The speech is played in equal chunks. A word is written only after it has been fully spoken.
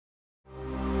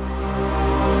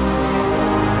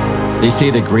They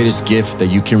say the greatest gift that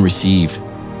you can receive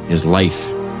is life.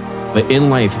 But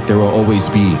in life, there will always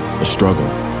be a struggle.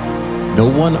 No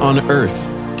one on earth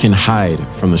can hide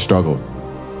from the struggle.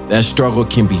 That struggle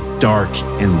can be dark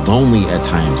and lonely at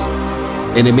times,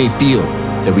 and it may feel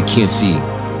that we can't see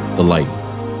the light.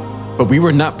 But we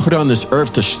were not put on this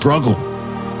earth to struggle.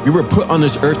 We were put on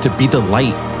this earth to be the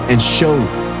light and show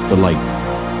the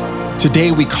light.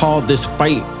 Today, we call this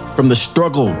fight from the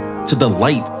struggle to the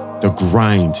light, the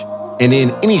grind. And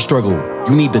in any struggle,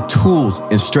 you need the tools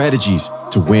and strategies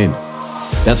to win.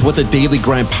 That's what the Daily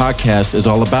Grind podcast is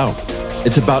all about.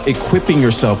 It's about equipping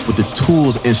yourself with the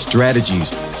tools and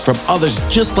strategies from others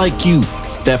just like you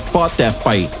that fought that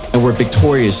fight and were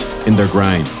victorious in their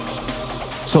grind.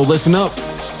 So listen up.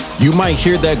 You might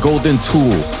hear that golden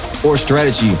tool or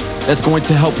strategy that's going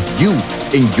to help you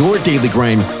in your daily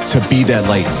grind to be that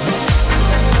light.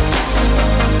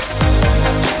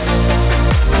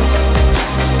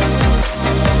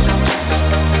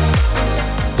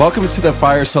 Welcome to the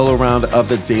Fire Solo round of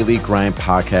the Daily Grind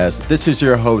podcast. This is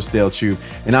your host, Dale Chu,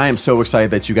 and I am so excited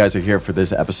that you guys are here for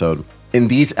this episode. In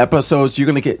these episodes, you're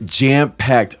going to get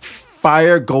jam-packed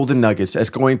fire golden nuggets that's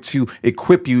going to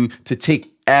equip you to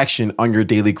take action on your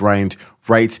daily grind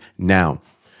right now.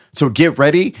 So get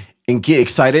ready and get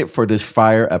excited for this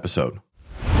fire episode.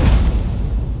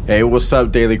 Hey, what's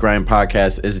up, Daily Grind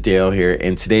Podcast? It's Dale here,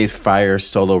 and today's Fire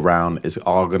Solo round is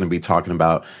all going to be talking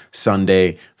about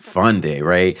Sunday Funday,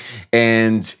 right?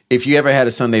 And if you ever had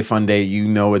a Sunday Funday, you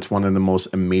know it's one of the most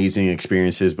amazing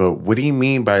experiences. But what do you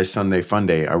mean by Sunday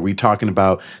Funday? Are we talking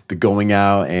about the going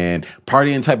out and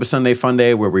partying type of Sunday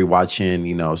Funday where we're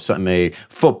watching, Sunday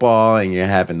football and you're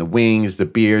having the wings, the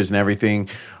beers and everything?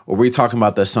 Or are we talking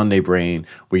about the Sunday brain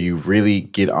where you really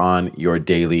get on your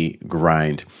daily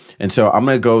grind? And so I'm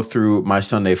going to go through my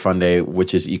Sunday Funday,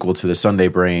 which is equal to the Sunday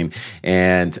brain.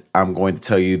 And I'm going to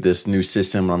tell you this new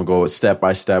system. I'm going to go step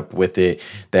by step with it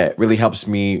that really helps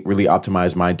me really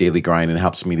optimize my daily grind and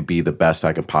helps me to be the best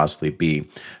I can possibly be.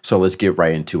 So let's get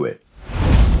right into it.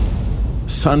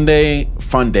 Sunday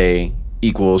Funday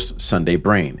equals Sunday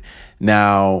brain.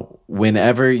 Now,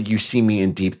 whenever you see me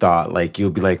in deep thought, you'll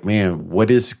be like, man,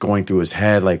 what is going through his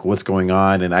head? What's going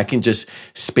on? And I can just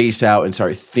space out and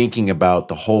start thinking about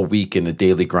the whole week in the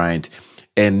daily grind.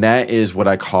 And that is what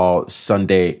I call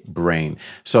Sunday brain.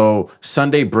 So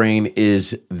Sunday brain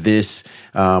is this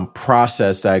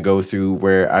process that I go through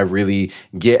where I really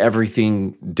get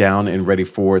everything down and ready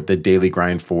for the daily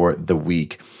grind for the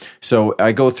week. So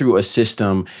I go through a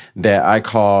system that I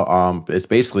call, it's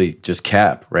basically just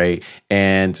CAP, right?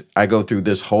 And I go through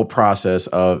this whole process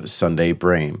of Sunday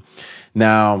brain.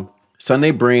 Now,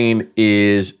 Sunday brain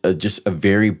is just a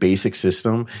very basic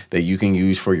system that you can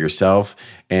use for yourself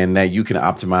and that you can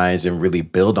optimize and really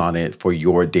build on it for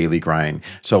your daily grind.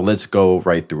 So let's go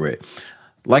right through it.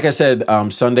 Like I said,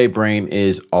 Sunday brain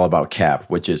is all about CAP,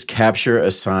 which is capture,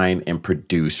 assign, and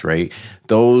produce, right?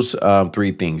 Those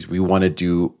three things we want to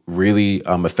do really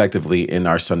effectively in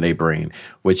our Sunday brain,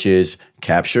 which is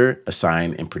capture,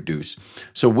 assign, and produce.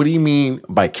 So what do you mean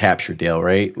by capture, Dale,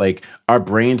 right? Our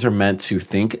brains are meant to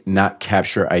think, not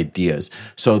capture ideas.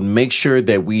 So make sure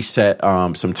that we set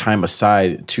some time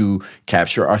aside to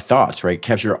capture our thoughts, right?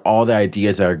 Capture all the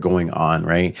ideas that are going on,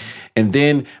 right? And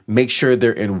then make sure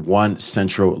they're in one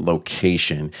central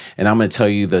location. And I'm going to tell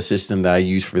you the system that I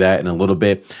use for that in a little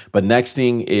bit. But next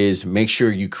thing is make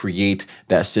sure you create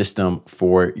that system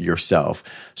for yourself.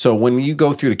 So when you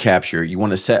go through the capture, you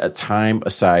want to set a time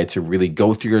aside to really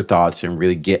go through your thoughts and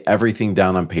really get everything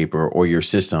down on paper or your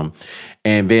system,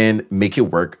 and then make it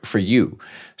work for you.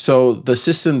 So the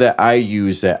system that I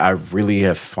use that I really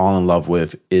have fallen in love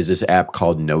with is this app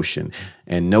called Notion.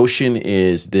 And Notion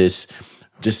is this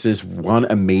one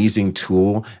amazing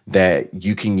tool that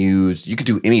you can use. You could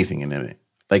do anything in it.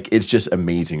 It's just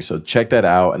amazing. So check that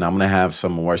out. And I'm going to have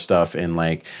some more stuff in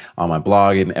on my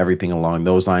blog and everything along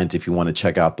those lines if you want to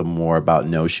check out the more about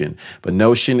Notion. But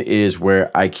Notion is where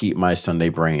I keep my Sunday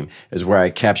brain, is where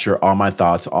I capture all my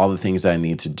thoughts, all the things I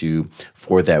need to do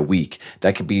for that week.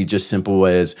 That could be just simple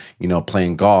as,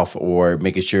 playing golf or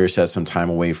making sure to set some time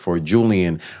away for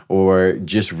Julian or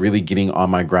just really getting on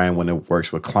my grind when it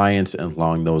works with clients and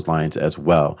along those lines as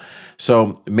well.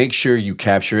 So make sure you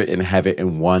capture it and have it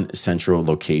in one central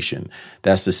location.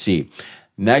 That's the C.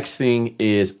 Next thing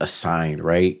is assign,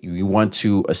 right? You want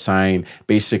to assign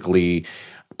basically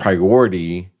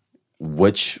priority,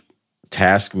 which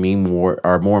tasks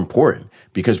are more important,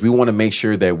 because we want to make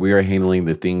sure that we are handling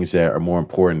the things that are more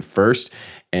important first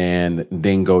and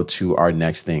then go to our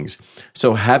next things.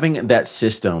 So having that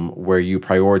system where you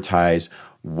prioritize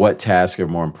what tasks are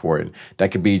more important.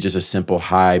 That could be just a simple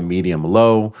high, medium,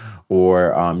 low,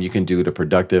 or you can do the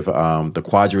productive, the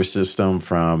quadrant system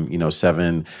from,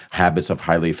 7 Habits of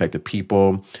Highly Effective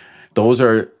People. Those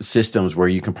are systems where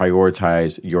you can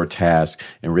prioritize your task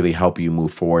and really help you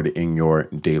move forward in your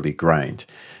daily grind.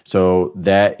 So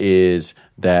that is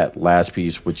that last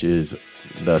piece, which is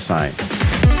the assign.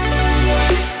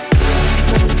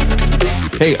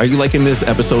 Hey, are you liking this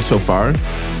episode so far?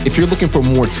 If you're looking for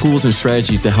more tools and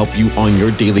strategies to help you on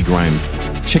your daily grind,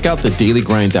 check out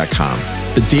thedailygrind.com.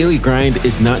 The Daily Grind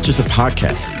is not just a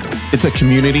podcast. It's a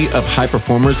community of high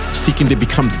performers seeking to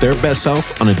become their best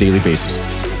self on a daily basis.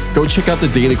 Go check out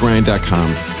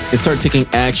thedailygrind.com and start taking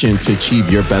action to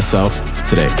achieve your best self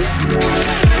today.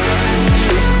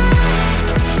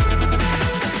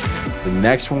 The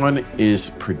next one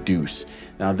is produce.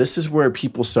 Now, this is where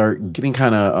people start getting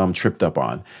kind of tripped up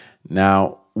on.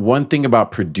 Now, one thing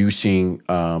about producing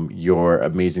your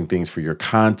amazing things for your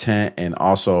content and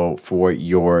also for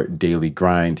your daily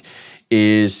grind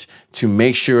is to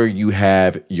make sure you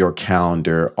have your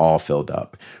calendar all filled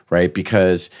up, right?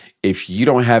 Because if you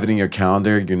don't have it in your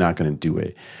calendar, you're not going to do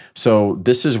it. So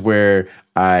this is where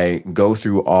I go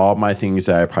through all my things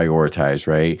that I prioritize,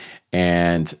 right?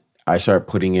 And I start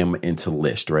putting them into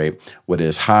list, right? What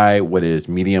is high, what is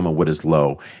medium, and what is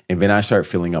low. And then I start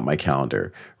filling up my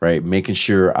calendar, right? Making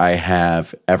sure I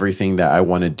have everything that I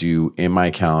want to do in my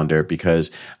calendar,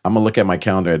 because I'm going to look at my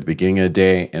calendar at the beginning of the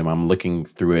day and I'm looking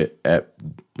through it at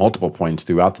multiple points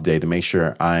throughout the day to make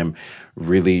sure I'm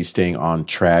really staying on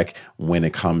track when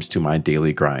it comes to my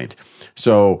daily grind.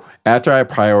 So after I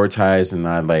prioritize and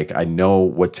I know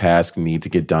what tasks need to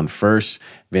get done first,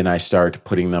 then I start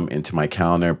putting them into my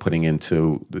calendar, putting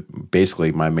into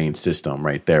basically my main system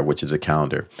right there, which is a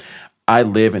calendar. I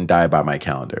live and die by my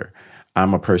calendar.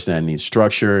 I'm a person that needs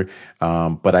structure,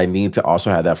 but I need to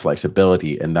also have that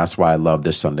flexibility. And that's why I love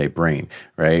this Sunday Brain,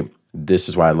 right? This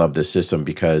is why I love this system,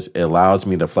 because it allows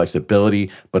me the flexibility,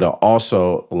 but it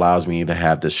also allows me to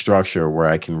have this structure where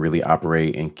I can really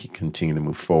operate and continue to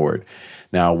move forward.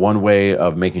 Now, one way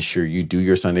of making sure you do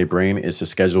your Sunday Brain is to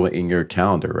schedule it in your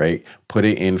calendar, right? Put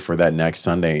it in for that next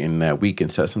Sunday in that week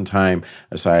and set some time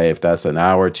aside, if that's an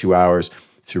hour, 2 hours,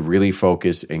 to really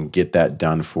focus and get that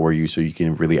done for you so you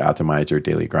can really optimize your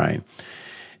daily grind.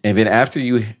 And then after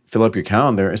you fill up your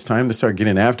calendar, it's time to start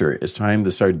getting after it. It's time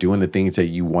to start doing the things that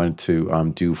you want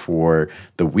to do for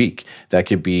the week. That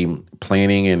could be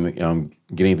planning and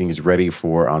getting things ready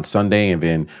for on Sunday, and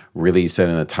then really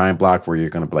setting a time block where you're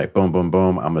going to be like, boom, boom,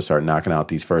 boom. I'm going to start knocking out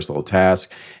these first little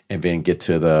tasks and then get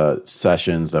to the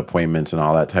sessions, the appointments, and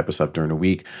all that type of stuff during the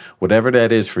week. Whatever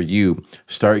that is for you,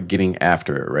 start getting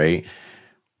after it, right?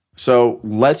 So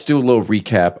let's do a little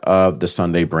recap of the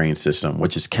Sunday Brain system,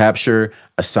 which is capture,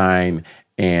 assign,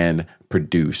 and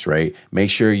produce, right? Make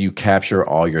sure you capture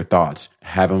all your thoughts.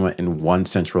 Have them in one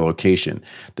central location.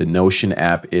 The Notion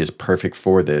app is perfect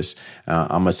for this.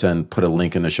 I'm going to put a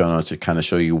link in the show notes to kind of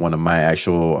show you one of my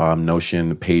actual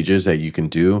Notion pages that you can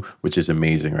do, which is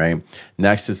amazing, right?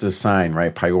 Next is assign,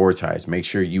 right? Prioritize. Make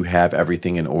sure you have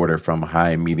everything in order from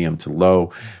high, medium to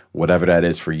low, whatever that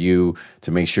is for you,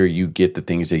 to make sure you get the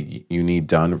things that you need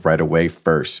done right away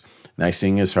first. Next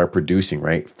thing is start producing,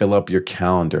 right? Fill up your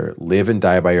calendar, live and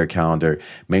die by your calendar.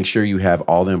 Make sure you have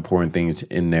all the important things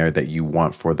in there that you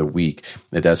want for the week.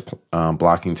 If that's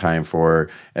blocking time for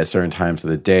at certain times of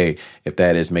the day, if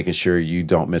that is making sure you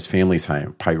don't miss family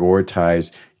time,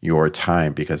 prioritize your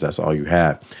time because that's all you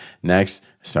have. Next,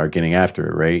 start getting after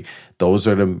it, right? Those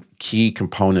are the key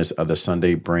components of the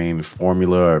Sunday Brain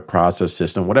formula or process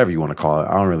system, whatever you want to call it.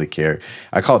 I don't really care.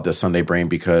 I call it the Sunday Brain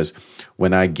because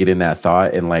when I get in that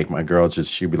thought and like my girl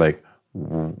she'd be like,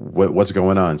 what's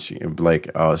going on? She'd be like,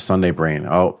 oh, Sunday Brain.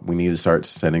 Oh, we need to start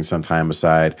setting some time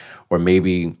aside, or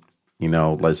maybe,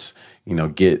 let's,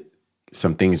 get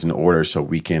some things in order so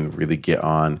we can really get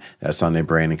on that Sunday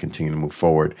Brain and continue to move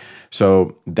forward.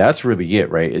 So that's really it,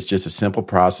 right? It's just a simple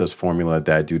process formula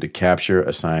that I do to capture,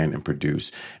 assign, and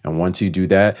produce. And once you do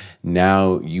that,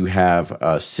 now you have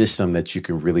a system that you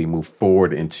can really move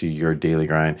forward into your daily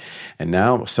grind. And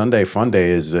now Sunday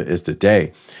Funday is the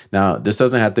day. Now, this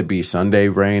doesn't have to be Sunday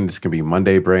Brain. This can be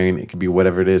Monday Brain. It can be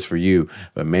whatever it is for you.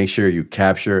 But make sure you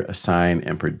capture, assign,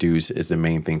 and produce is the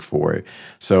main thing for it.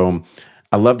 So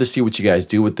I love to see what you guys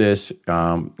do with this.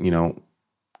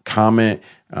 Comment,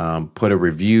 put a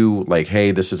review like,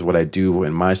 hey, this is what I do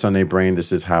in my Sunday Brain.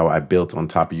 This is how I built on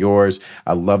top of yours.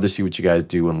 I love to see what you guys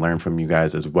do and learn from you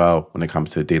guys as well when it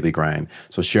comes to the daily grind.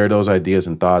 So share those ideas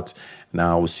and thoughts.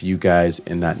 Now we'll see you guys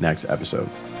in that next episode.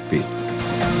 Peace.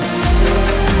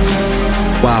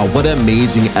 Wow, what an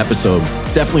amazing episode.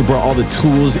 Definitely brought all the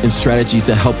tools and strategies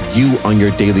to help you on your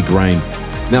daily grind.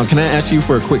 Now, can I ask you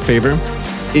for a quick favor?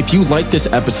 If you like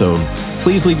this episode,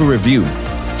 please leave a review.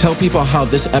 Tell people how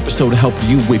this episode helped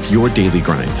you with your daily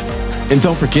grind. And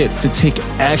don't forget to take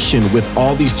action with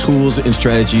all these tools and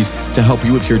strategies to help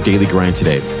you with your daily grind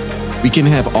today. We can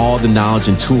have all the knowledge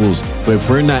and tools, but if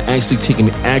we're not actually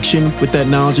taking action with that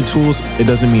knowledge and tools, it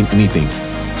doesn't mean anything.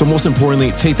 So most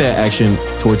importantly, take that action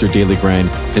towards your daily grind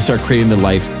and start creating the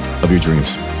life of your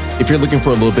dreams. If you're looking for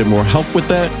a little bit more help with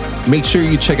that, make sure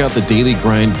you check out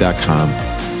thedailygrind.com,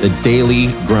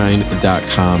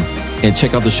 thedailygrind.com, and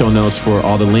check out the show notes for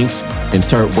all the links and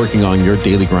start working on your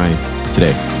daily grind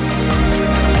today.